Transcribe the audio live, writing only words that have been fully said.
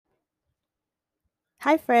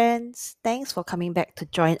Hi, friends. Thanks for coming back to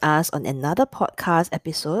join us on another podcast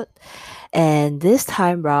episode. And this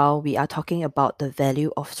time round, we are talking about the value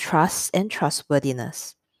of trust and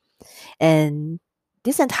trustworthiness. And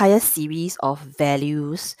this entire series of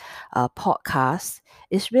values podcast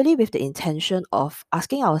is really with the intention of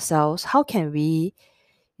asking ourselves how can we,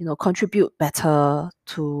 contribute better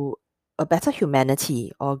to a better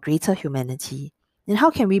humanity or greater humanity? And how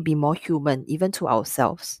can we be more human even to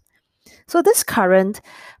ourselves? So this current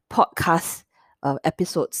podcast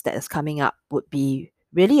episodes that is coming up would be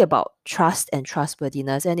really about trust and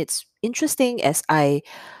trustworthiness. And it's interesting as I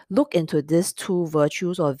look into these two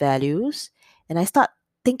virtues or values and I start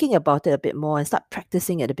thinking about it a bit more and start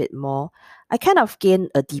practicing it a bit more, I kind of gain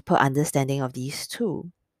a deeper understanding of these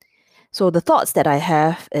two. So the thoughts that I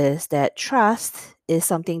have is that trust is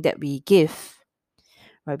something that we give,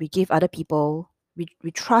 right? We give other people,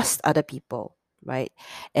 we trust other people, right?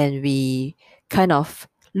 And we kind of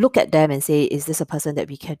look at them and say, is this a person that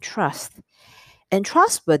we can trust? And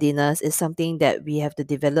trustworthiness is something that we have to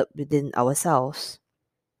develop within ourselves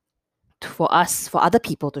for us, for other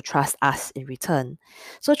people to trust us in return.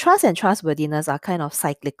 So trust and trustworthiness are kind of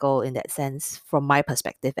cyclical in that sense, from my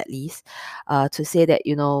perspective at least, to say that,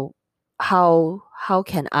 how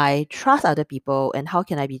can I trust other people and how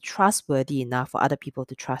can I be trustworthy enough for other people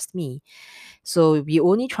to trust me? So we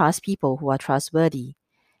only trust people who are trustworthy,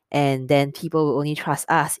 and then people will only trust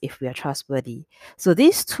us if we are trustworthy. So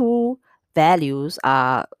these two values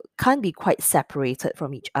are can't be quite separated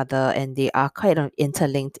from each other, and they are kind of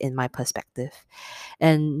interlinked in my perspective.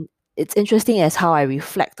 And it's interesting as how I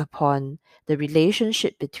reflect upon the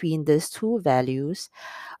relationship between these two values.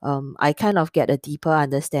 I kind of get a deeper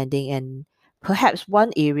understanding, and perhaps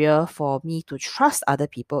one area for me to trust other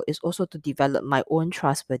people is also to develop my own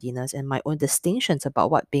trustworthiness and my own distinctions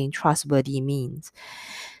about what being trustworthy means,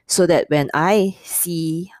 so that when I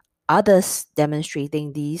see others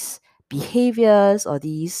demonstrating these behaviors or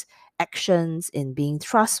these actions in being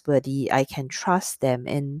trustworthy, I can trust them.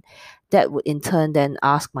 And that would in turn then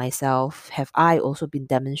ask myself, have I also been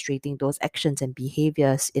demonstrating those actions and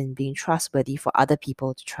behaviors in being trustworthy for other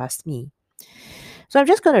people to trust me? So I'm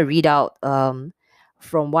just going to read out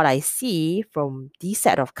from what I see from these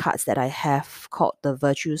set of cards that I have called the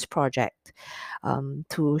Virtues Project,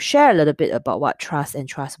 to share a little bit about what trust and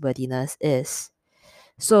trustworthiness is.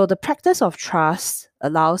 So the practice of trust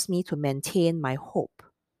allows me to maintain my hope,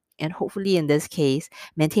 and hopefully in this case,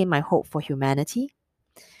 maintain my hope for humanity.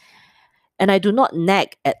 And I do not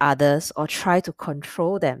nag at others or try to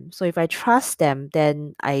control them. So if I trust them,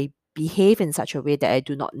 then I behave in such a way that I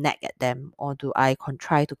do not nag at them or do I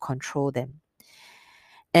try to control them.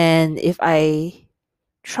 And if I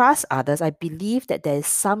trust others, I believe that there is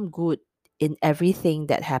some good in everything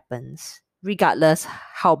that happens, regardless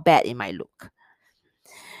how bad it might look.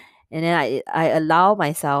 And then I allow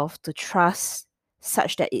myself to trust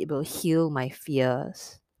such that it will heal my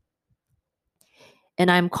fears. And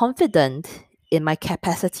I'm confident in my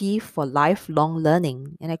capacity for lifelong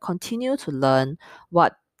learning. And I continue to learn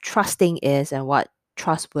what trusting is and what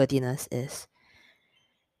trustworthiness is.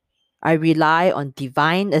 I rely on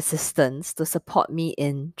divine assistance to support me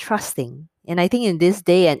in trusting. And I think in this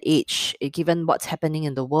day and age, given what's happening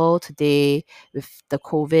in the world today with the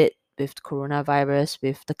COVID, with coronavirus,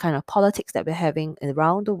 with the kind of politics that we're having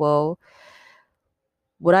around the world,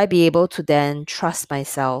 would I be able to then trust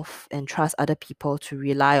myself and trust other people to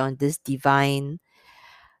rely on this divine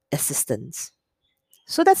assistance?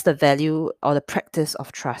 So that's the value or the practice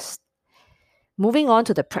of trust. Moving on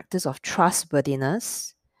to the practice of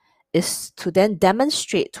trustworthiness is to then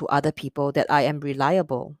demonstrate to other people that I am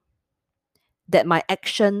reliable, that my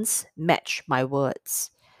actions match my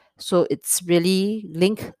words. So it's really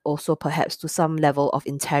linked also perhaps to some level of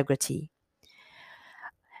integrity.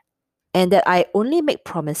 And that I only make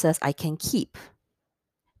promises I can keep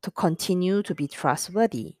to continue to be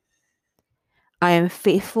trustworthy. I am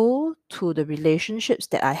faithful to the relationships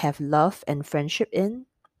that I have love and friendship in.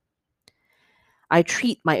 I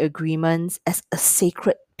treat my agreements as a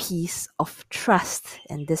sacred piece of trust,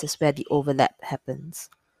 and this is where the overlap happens.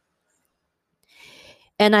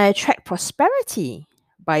 And I attract prosperity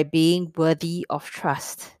by being worthy of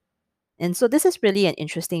trust. And so this is really an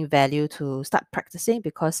interesting value to start practicing,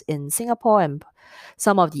 because in Singapore and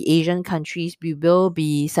some of the Asian countries, we will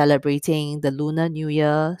be celebrating the Lunar New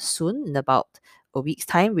Year soon in about a week's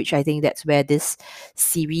time, which I think that's where this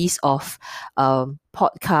series of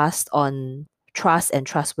podcast on trust and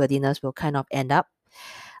trustworthiness will kind of end up.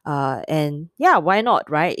 And yeah, why not,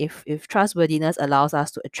 right? If trustworthiness allows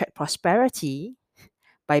us to attract prosperity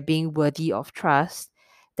by being worthy of trust,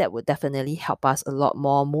 that would definitely help us a lot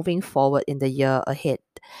more moving forward in the year ahead.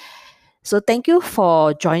 So thank you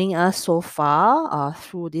for joining us so far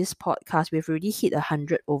through this podcast. We've already hit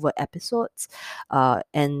 100 over episodes.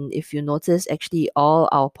 And if you notice, actually all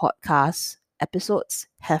our podcast episodes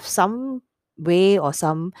have some way or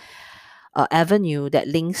some avenue that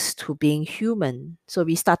links to being human. So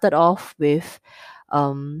we started off with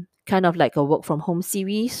kind of like a work from home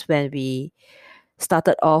series when we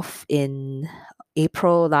started off in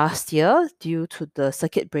April last year due to the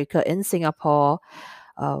circuit breaker in Singapore.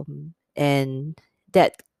 And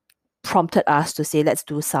that prompted us to say, let's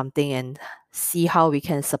do something and see how we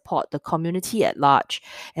can support the community at large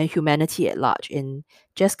and humanity at large in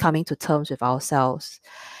just coming to terms with ourselves,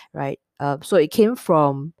 right? So it came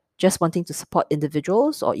from just wanting to support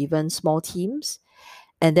individuals or even small teams.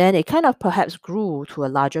 And then it kind of perhaps grew to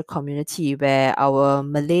a larger community where our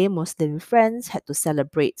Malay Muslim friends had to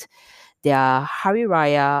celebrate their Hari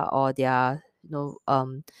Raya or their,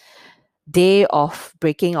 day of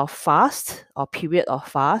breaking of fast or period of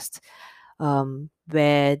fast,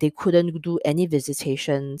 where they couldn't do any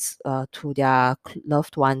visitations to their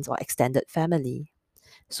loved ones or extended family.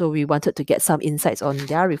 So we wanted to get some insights on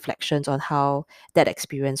their reflections on how that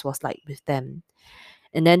experience was like with them.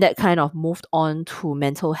 And then that kind of moved on to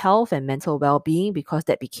mental health and mental well-being because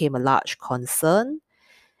that became a large concern.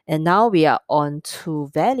 And now we are on to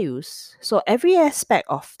values. So every aspect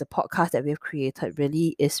of the podcast that we've created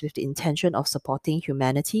really is with the intention of supporting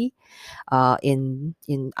humanity, in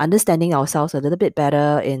understanding ourselves a little bit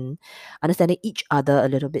better, in understanding each other a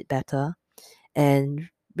little bit better, and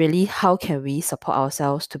really how can we support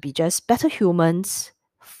ourselves to be just better humans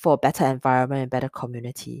for better environment and better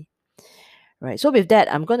community. Right. So with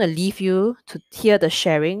that, I'm going to leave you to hear the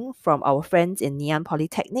sharing from our friends in Ngee Ann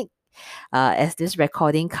Polytechnic, as this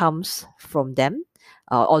recording comes from them,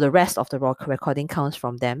 or the rest of the recording comes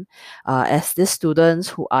from them, as these students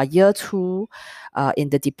who are year 2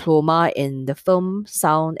 in the diploma in the film,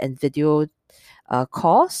 sound, and video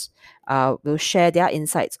course will share their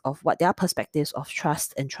insights of what their perspectives of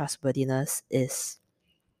trust and trustworthiness is.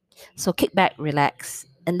 So kick back, relax,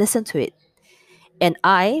 and listen to it. And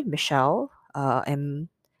I, Michelle, am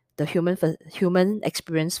the human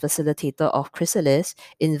experience facilitator of Chrysalis,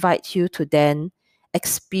 invite you to then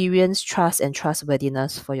experience trust and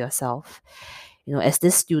trustworthiness for yourself. As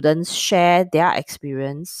these students share their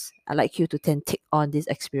experience, I'd like you to then take on these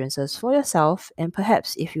experiences for yourself. And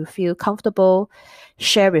perhaps if you feel comfortable,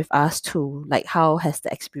 share with us too, like how has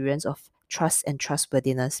the experience of trust and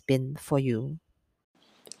trustworthiness been for you?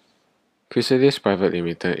 Chrysalis Private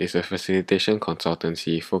Limited is a facilitation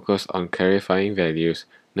consultancy focused on clarifying values,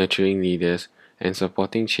 nurturing leaders, and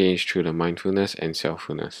supporting change through the mindfulness and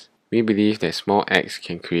selffulness. We believe that small acts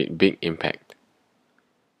can create big impact.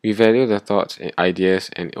 We value the thoughts, ideas,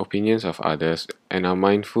 and opinions of others and are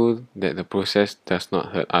mindful that the process does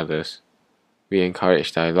not hurt others. We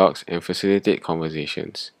encourage dialogues and facilitate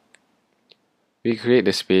conversations. We create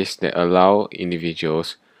the space that allow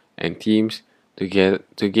individuals and teams to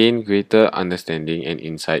gain greater understanding and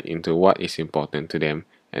insight into what is important to them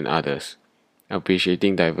and others,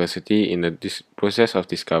 appreciating diversity in the process of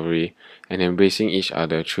discovery and embracing each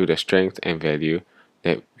other through the strength and value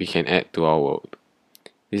that we can add to our world.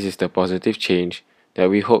 This is the positive change that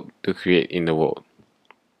we hope to create in the world.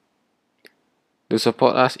 To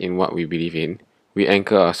support us in what we believe in, we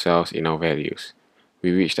anchor ourselves in our values.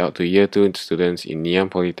 We reached out to Year 2 students in Ngee Ann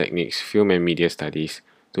Polytechnic's Film and Media Studies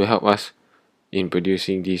to help us in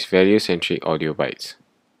producing these value-centric audio bites.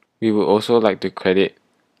 We would also like to credit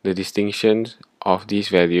the distinctions of these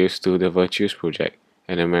values to the Virtues Project,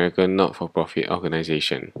 an American not-for-profit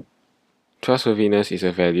organization. Trustworthiness is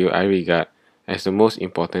a value I regard as the most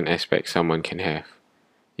important aspect someone can have.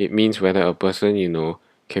 It means whether a person you know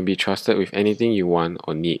can be trusted with anything you want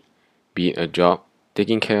or need, be it a job,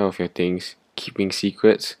 taking care of your things, keeping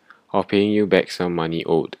secrets, or paying you back some money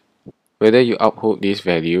owed. Whether you uphold this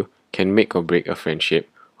value can make or break a friendship,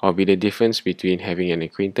 or be the difference between having an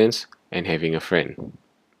acquaintance and having a friend.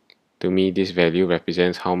 To me, this value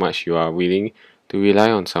represents how much you are willing to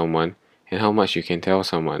rely on someone and how much you can tell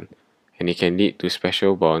someone, and it can lead to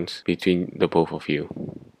special bonds between the both of you.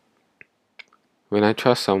 When I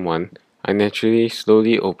trust someone, I naturally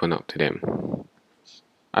slowly open up to them.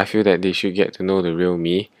 I feel that they should get to know the real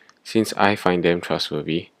me since I find them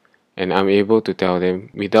trustworthy, and I'm able to tell them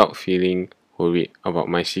without feeling worried about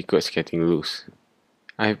my secrets getting loose.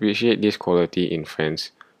 I appreciate this quality in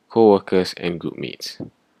friends, co-workers, and group mates.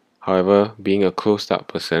 However, being a closed-up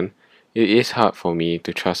person, it is hard for me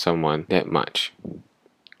to trust someone that much.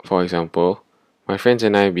 For example, my friends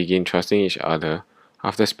and I begin trusting each other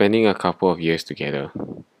After spending a couple of years together,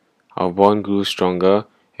 our bond grew stronger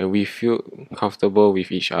and we feel comfortable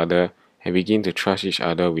with each other and begin to trust each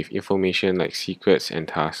other with information like secrets and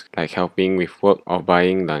tasks like helping with work or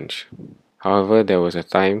buying lunch. However, there was a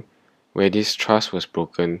time where this trust was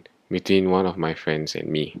broken between one of my friends and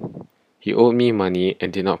me. He owed me money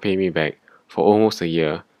and did not pay me back for almost a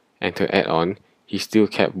year, and to add on, he still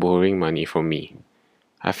kept borrowing money from me.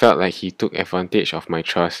 I felt like he took advantage of my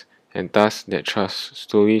trust, and thus that trust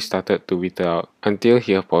slowly started to wither out until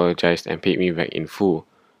he apologized and paid me back in full,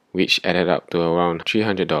 which added up to around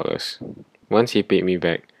 $300. Once he paid me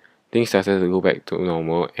back, things started to go back to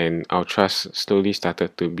normal and our trust slowly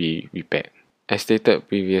started to be repaired. As stated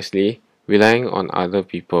previously, relying on other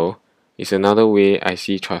people is another way I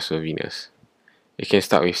see trustworthiness. It can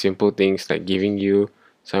start with simple things like giving you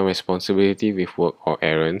some responsibility with work or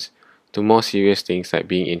errands, to more serious things like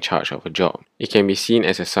being in charge of a job. It can be seen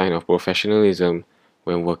as a sign of professionalism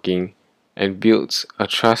when working and builds a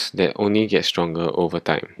trust that only gets stronger over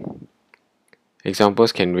time.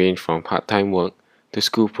 Examples can range from part-time work to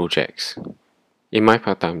school projects. In my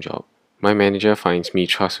part-time job, my manager finds me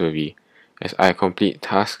trustworthy as I complete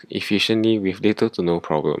tasks efficiently with little to no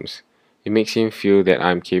problems. It makes him feel that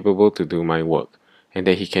I am capable to do my work and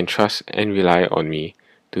that he can trust and rely on me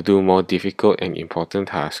to do more difficult and important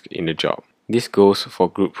tasks in the job. This goes for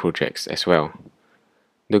group projects as well.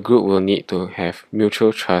 The group will need to have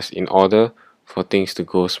mutual trust in order for things to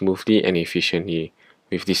go smoothly and efficiently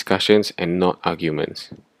with discussions and not arguments.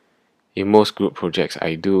 In most group projects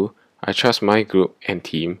I do, I trust my group and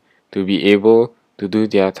team to be able to do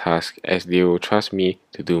their task as they will trust me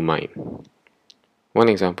to do mine. One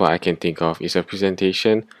example I can think of is a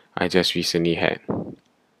presentation I just recently had.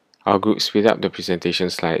 Our group split up the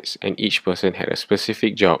presentation slides and each person had a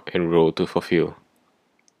specific job and role to fulfill.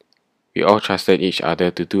 We all trusted each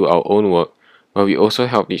other to do our own work, but we also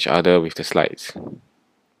helped each other with the slides.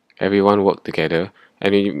 Everyone worked together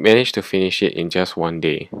and we managed to finish it in just one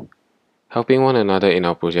day. Helping one another in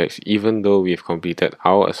our projects even though we've completed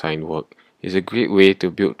our assigned work is a great way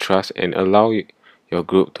to build trust and allow your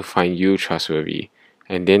group to find you trustworthy,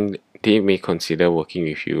 and then they may consider working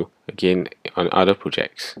with you again on other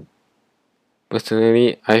projects.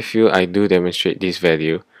 Personally, I feel I do demonstrate this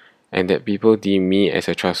value and that people deem me as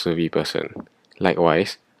a trustworthy person.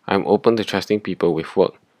 Likewise, I'm open to trusting people with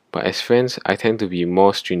work, but as friends, I tend to be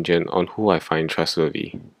more stringent on who I find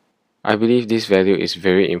trustworthy. I believe this value is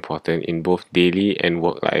very important in both daily and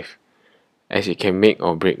work life, as it can make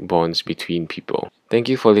or break bonds between people. Thank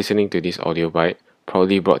you for listening to this audio bite,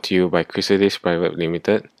 proudly brought to you by Chrysalis Private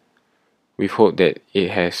Limited. We hope that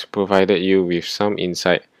it has provided you with some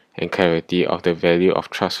insight and clarity of the value of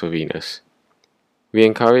trustworthiness. We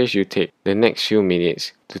encourage you to take the next few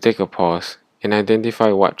minutes to take a pause and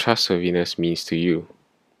identify what trustworthiness means to you.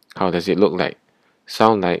 How does it look like,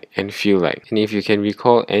 sound like, and feel like? And if you can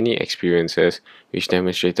recall any experiences which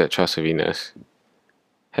demonstrated trustworthiness.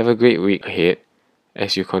 Have a great week ahead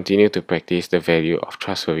as you continue to practice the value of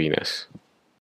trustworthiness.